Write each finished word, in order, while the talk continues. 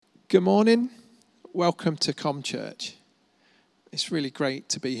Good morning. Welcome to Church. It's really great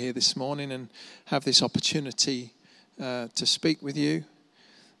to be here this morning and have this opportunity to speak with you.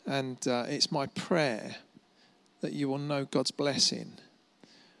 And it's my prayer that you will know God's blessing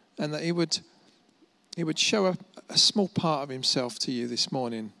and that He would show a small part of Himself to you this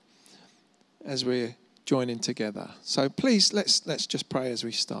morning as we're joining together. So please, let's just pray as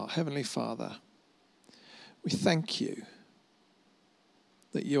we start. Heavenly Father, we thank you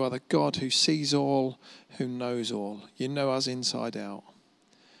that you are the God who sees all, who knows all. You know us inside out.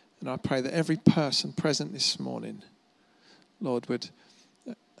 And I pray that every person present this morning, Lord, would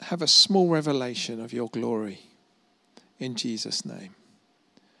have a small revelation of your glory. In Jesus' name.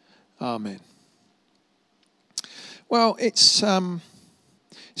 Amen. Well, it's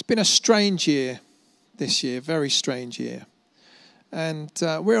been a strange year this year, very strange year. And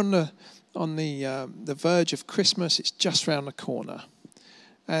we're on the verge of Christmas. It's just round the corner.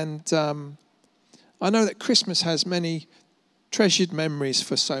 And I know that Christmas has many treasured memories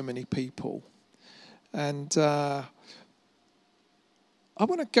for so many people. And I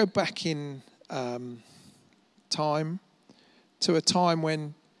want to go back in time to a time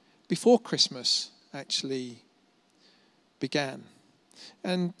when, before Christmas actually began.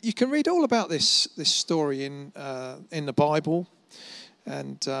 And you can read all about this story in the Bible.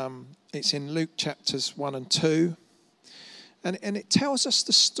 And it's in Luke chapters 1 and 2. And it tells us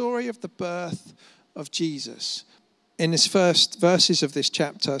the story of the birth of Jesus. In this first verses of this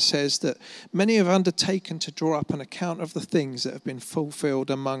chapter says that many have undertaken to draw up an account of the things that have been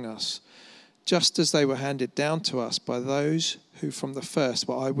fulfilled among us, just as they were handed down to us by those who from the first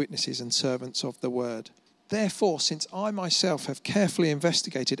were eyewitnesses and servants of the word. Therefore, since I myself have carefully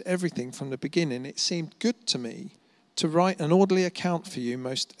investigated everything from the beginning, it seemed good to me to write an orderly account for you,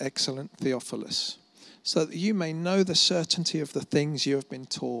 most excellent Theophilus, so that you may know the certainty of the things you have been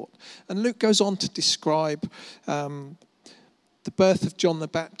taught. And Luke goes on to describe the birth of John the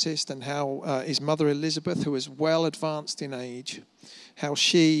Baptist and how his mother Elizabeth, who was well advanced in age, how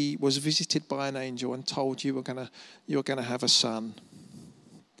she was visited by an angel and told you were going to have a son.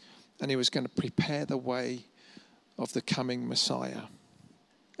 And he was going to prepare the way of the coming Messiah.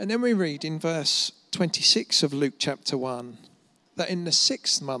 And then we read in verse 26 of Luke chapter 1 that in the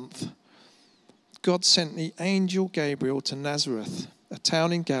 6th month, God sent the angel Gabriel to Nazareth, a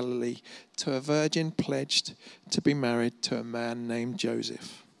town in Galilee, to a virgin pledged to be married to a man named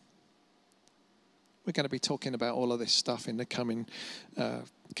Joseph. We're going to be talking about all of this stuff in the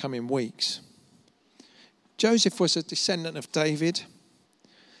coming weeks. Joseph was a descendant of David,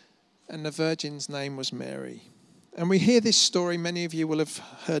 and the virgin's name was Mary. And we hear this story, many of you will have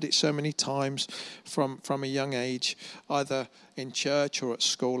heard it so many times from a young age, either in church or at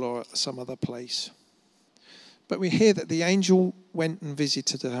school or at some other place. But we hear that the angel went and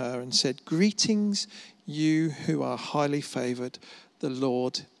visited her and said, "Greetings, you who are highly favoured, the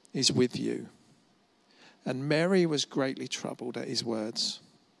Lord is with you." And Mary was greatly troubled at his words.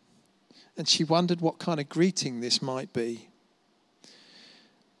 And she wondered what kind of greeting this might be.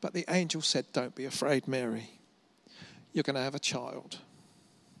 But the angel said, "Don't be afraid, Mary. You're going to have a child,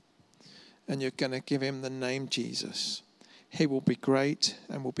 and you're going to give him the name Jesus. He will be great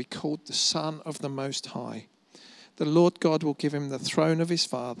and will be called the Son of the Most High. The Lord God will give him the throne of his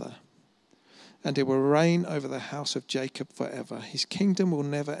father, and he will reign over the house of Jacob forever. His kingdom will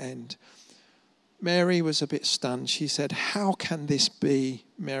never end." Mary was a bit stunned. She said, "How can this be?"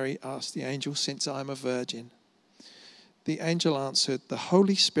 Mary asked the angel, "since I am a virgin." The angel answered, "The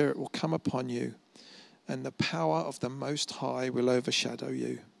Holy Spirit will come upon you, and the power of the Most High will overshadow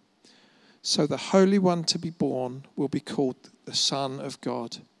you. So the Holy One to be born will be called the Son of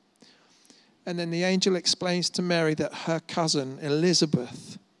God." And then the angel explains to Mary that her cousin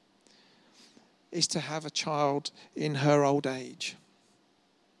Elizabeth is to have a child in her old age.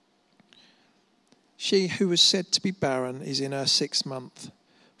 She who was said to be barren is in her 6th month,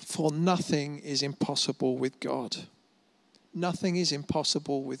 for nothing is impossible with God. Nothing is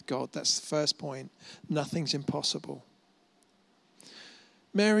impossible with God. That's the first point. Nothing's impossible.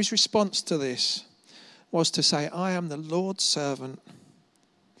 Mary's response to this was to say, "I am the Lord's servant.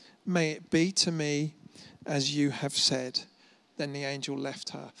 May it be to me as you have said." Then the angel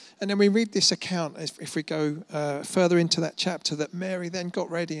left her. And then we read this account, if we go further into that chapter, that Mary then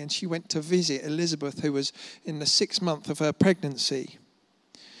got ready and she went to visit Elizabeth, who was in the 6th month of her pregnancy.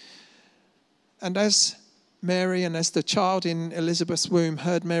 And as Mary and as the child in Elizabeth's womb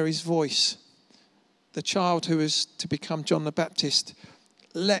heard Mary's voice, the child who was to become John the Baptist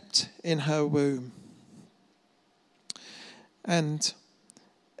leapt in her womb. And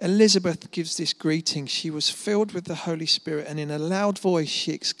Elizabeth gives this greeting. She was filled with the Holy Spirit, and in a loud voice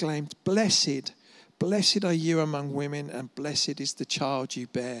she exclaimed, "Blessed, blessed are you among women, and blessed is the child you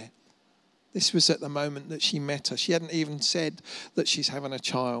bear." This was at the moment that she met her. She hadn't even said that she's having a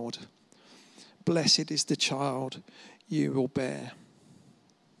child. Blessed is the child you will bear.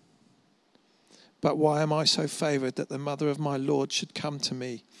 But why am I so favoured that the mother of my Lord should come to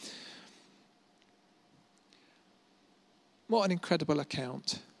me? What an incredible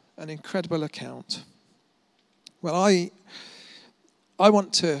account. An incredible account. Well, I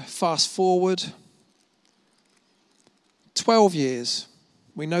want to fast forward 12 years.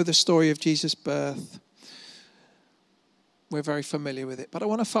 We know the story of Jesus' birth. We're very familiar with it. But I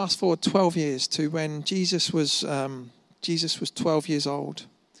want to fast forward 12 years to when Jesus was 12 years old.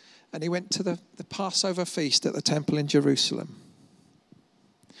 And he went to the Passover feast at the temple in Jerusalem.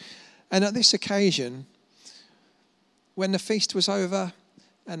 And at this occasion, when the feast was over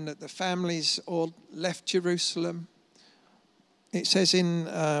and the families all left Jerusalem, it says in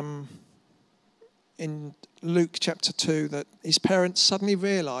Luke chapter 2 that his parents suddenly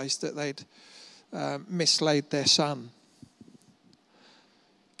realised that they'd mislaid their son.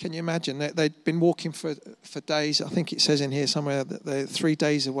 Can you imagine? They'd been walking for days. I think it says in here somewhere that they're 3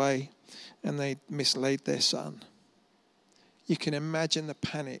 days away and they'd mislaid their son. You can imagine the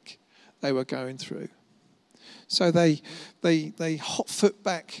panic they were going through. So they hot foot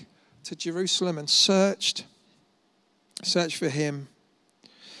back to Jerusalem and searched for him.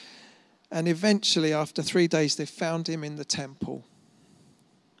 And eventually, after 3 days, they found him in the temple.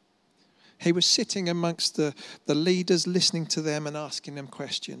 He was sitting amongst the leaders, listening to them and asking them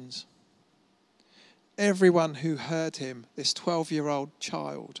questions. Everyone who heard him, this 12-year-old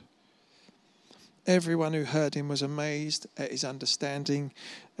child, everyone who heard him was amazed at his understanding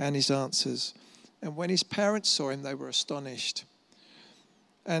and his answers. And when his parents saw him, they were astonished.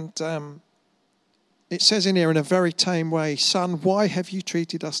 And it says in here in a very tame way, "Son, why have you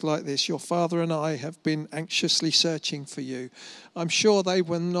treated us like this? Your father and I have been anxiously searching for you." I'm sure they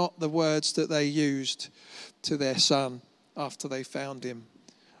were not the words that they used to their son after they found him.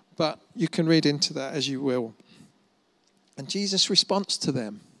 But you can read into that as you will. And Jesus' response to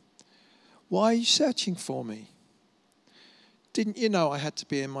them, "Why are you searching for me? Didn't you know I had to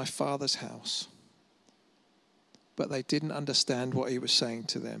be in my Father's house?" But they didn't understand what he was saying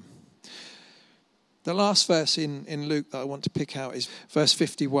to them. The last verse in Luke that I want to pick out is verse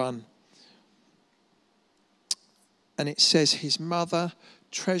 51. And it says, "His mother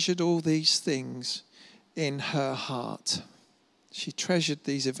treasured all these things in her heart." She treasured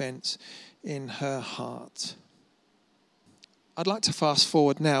these events in her heart. I'd like to fast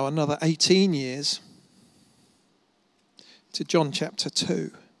forward now another 18 years to John chapter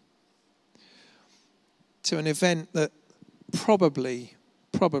 2. To an event that probably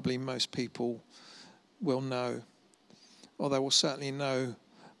most people will know, or they will certainly know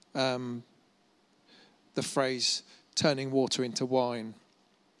the phrase turning water into wine.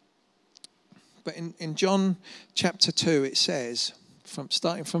 But in John chapter 2 it says,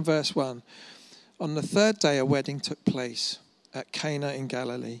 starting from verse 1, "On the third day a wedding took place at Cana in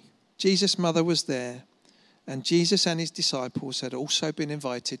Galilee. Jesus' mother was there, and Jesus and his disciples had also been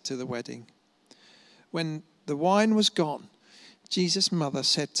invited to the wedding. When the wine was gone, Jesus' mother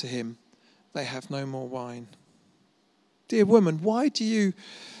said to him, 'They have no more wine.' 'Dear woman, why do you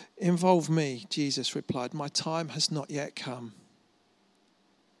involve me?' Jesus replied, 'My time has not yet come.'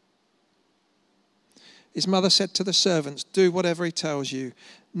 His mother said to the servants, 'Do whatever he tells you.'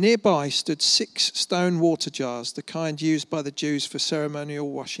 Nearby stood 6 stone water jars, the kind used by the Jews for ceremonial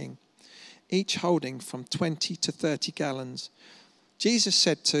washing, each holding from 20 to 30 gallons. Jesus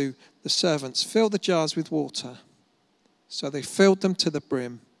said to the servants, 'Fill the jars with water.' So they filled them to the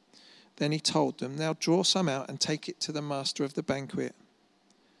brim. Then he told them, 'Now draw some out and take it to the master of the banquet.'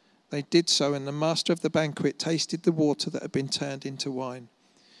 They did so, and the master of the banquet tasted the water that had been turned into wine.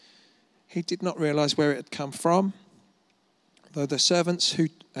 He did not realize where it had come from, though the servants who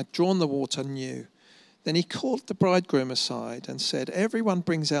had drawn the water knew. Then he called the bridegroom aside and said, 'Everyone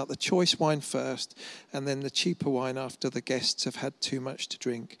brings out the choice wine first, and then the cheaper wine after the guests have had too much to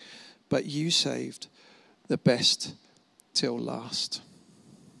drink. But you saved the best till last.'"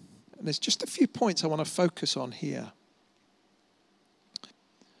 And there's just a few points I want to focus on here.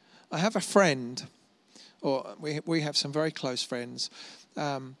 I have a friend, or we have some very close friends,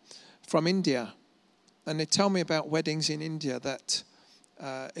 from India. And they tell me about weddings in India that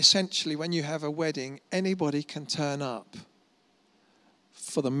essentially when you have a wedding, anybody can turn up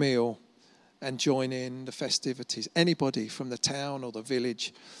for the meal and join in the festivities. Anybody from the town or the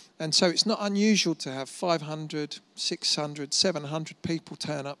village. And so it's not unusual to have 500, 600, 700 people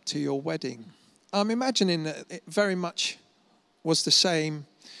turn up to your wedding. I'm imagining that it very much was the same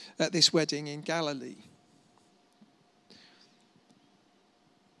at this wedding in Galilee.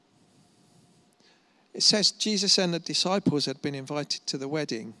 It says Jesus and the disciples had been invited to the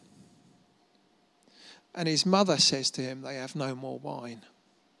wedding. And his mother says to him, they have no more wine.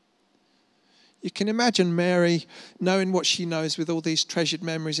 You can imagine Mary, knowing what she knows with all these treasured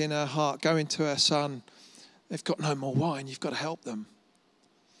memories in her heart, going to her son, they've got no more wine, you've got to help them.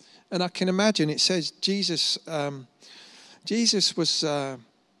 And I can imagine, it says Jesus was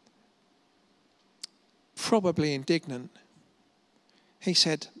probably indignant. He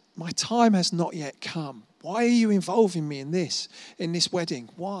said, my time has not yet come. Why are you involving me in this wedding?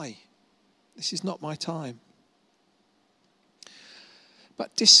 Why? This is not my time.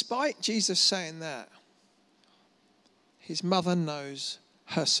 But despite Jesus saying that, his mother knows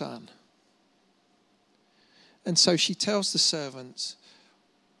her son. And so she tells the servants,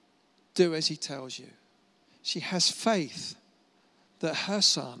 do as he tells you. She has faith that her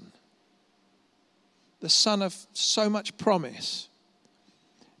son, the son of so much promise,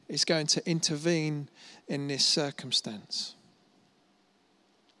 is going to intervene in this circumstance.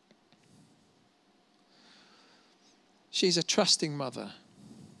 She's a trusting mother.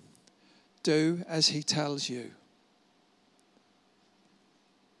 Do as he tells you.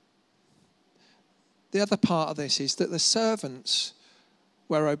 The other part of this is that the servants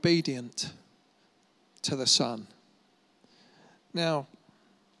were obedient to the son. Now,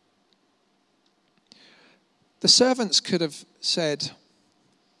 the servants could have said,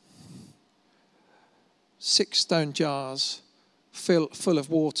 6 stone jars full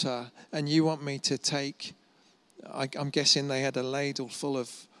of water, and you want me to take, I'm guessing they had a ladle full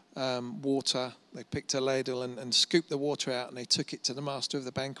of water. They picked a ladle and scooped the water out, and they took it to the master of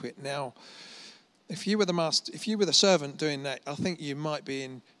the banquet. Now, if you were the servant doing that, I think you might be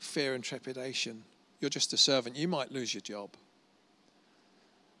in fear and trepidation. You're just a servant. You might lose your job.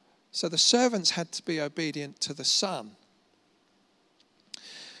 So the servants had to be obedient to the son.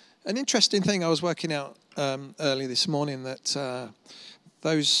 An interesting thing I was working out early this morning, that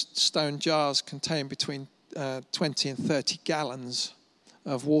those stone jars contain between 20 and 30 gallons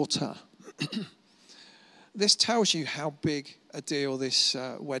of water. This tells you how big a deal this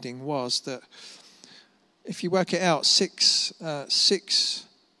wedding was, that if you work it out, six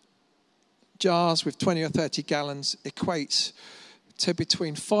jars with 20 or 30 gallons equates to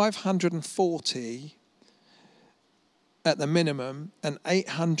between 540 at the minimum and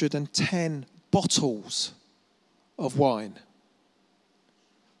 810 bottles of wine.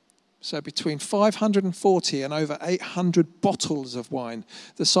 So between 540 and over 800 bottles of wine,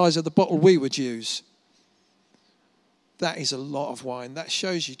 the size of the bottle we would use. That is a lot of wine. That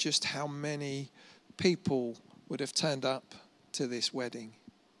shows you just how many people would have turned up to this wedding.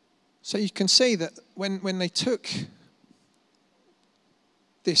 So you can see that when they took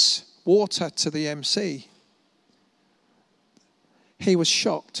this water to the MC, he was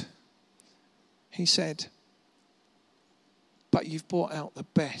shocked. He said, but you've brought out the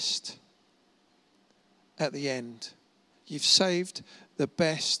best at the end. You've saved the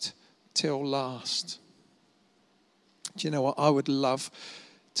best till last. Do you know what? I would love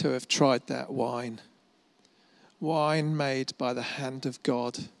to have tried that wine. Wine made by the hand of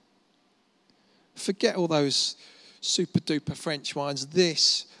God. Forget all those super duper French wines.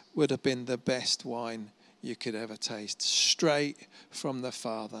 This would have been the best wine you could ever taste, straight from the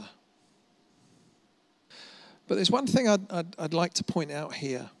Father. But there's one thing I'd like to point out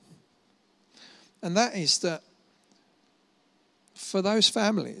here, and that is that for those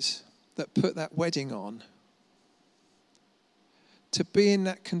families that put that wedding on, to be in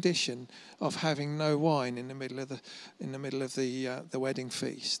that condition of having no wine in the middle of the wedding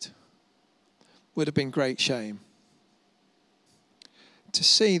feast would have been great shame. To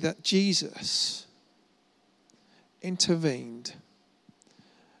see that Jesus intervened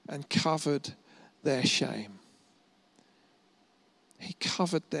and covered their shame. He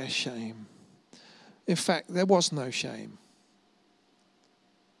covered their shame. In fact, there was no shame.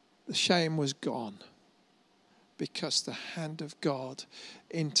 The shame was gone because the hand of God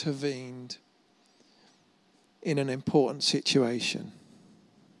intervened in an important situation.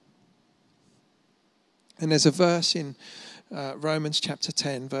 And there's a verse in Romans chapter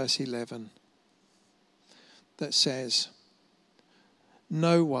 10, verse 11, that says,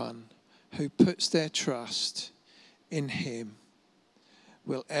 no one who puts their trust in him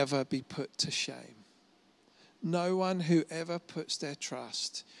will ever be put to shame. No one who ever puts their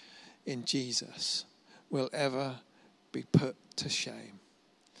trust in Jesus will ever be put to shame.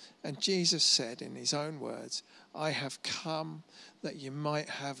 And Jesus said in his own words, I have come that you might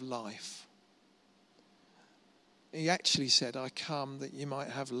have life. He actually said, I come that you might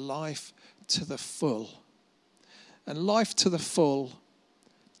have life to the full. And life to the full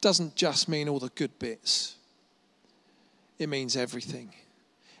doesn't just mean all the good bits. It means everything.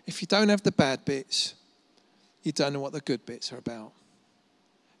 If you don't have the bad bits, you don't know what the good bits are about.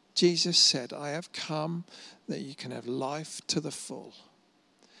 Jesus said, I have come that you can have life to the full.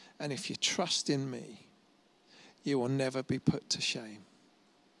 And if you trust in me, you will never be put to shame.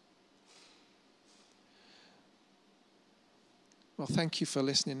 Well, thank you for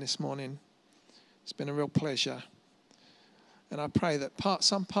listening this morning. It's been a real pleasure. And I pray that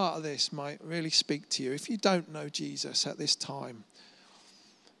some part of this might really speak to you. If you don't know Jesus at this time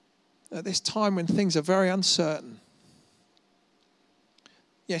when things are very uncertain.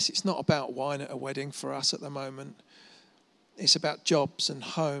 Yes, it's not about wine at a wedding for us at the moment. It's about jobs and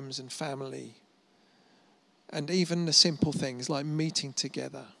homes and family. And even the simple things like meeting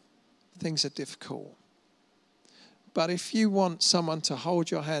together. Things are difficult. But if you want someone to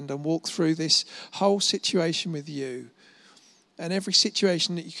hold your hand and walk through this whole situation with you, and every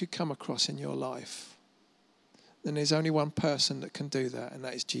situation that you could come across in your life, then there's only one person that can do that, and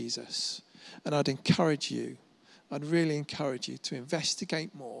that is Jesus. And I'd really encourage you to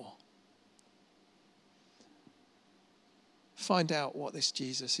investigate more. Find out what this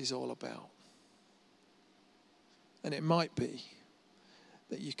Jesus is all about. And it might be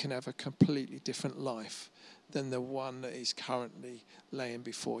that you can have a completely different life than the one that is currently laying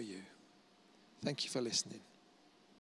before you. Thank you for listening.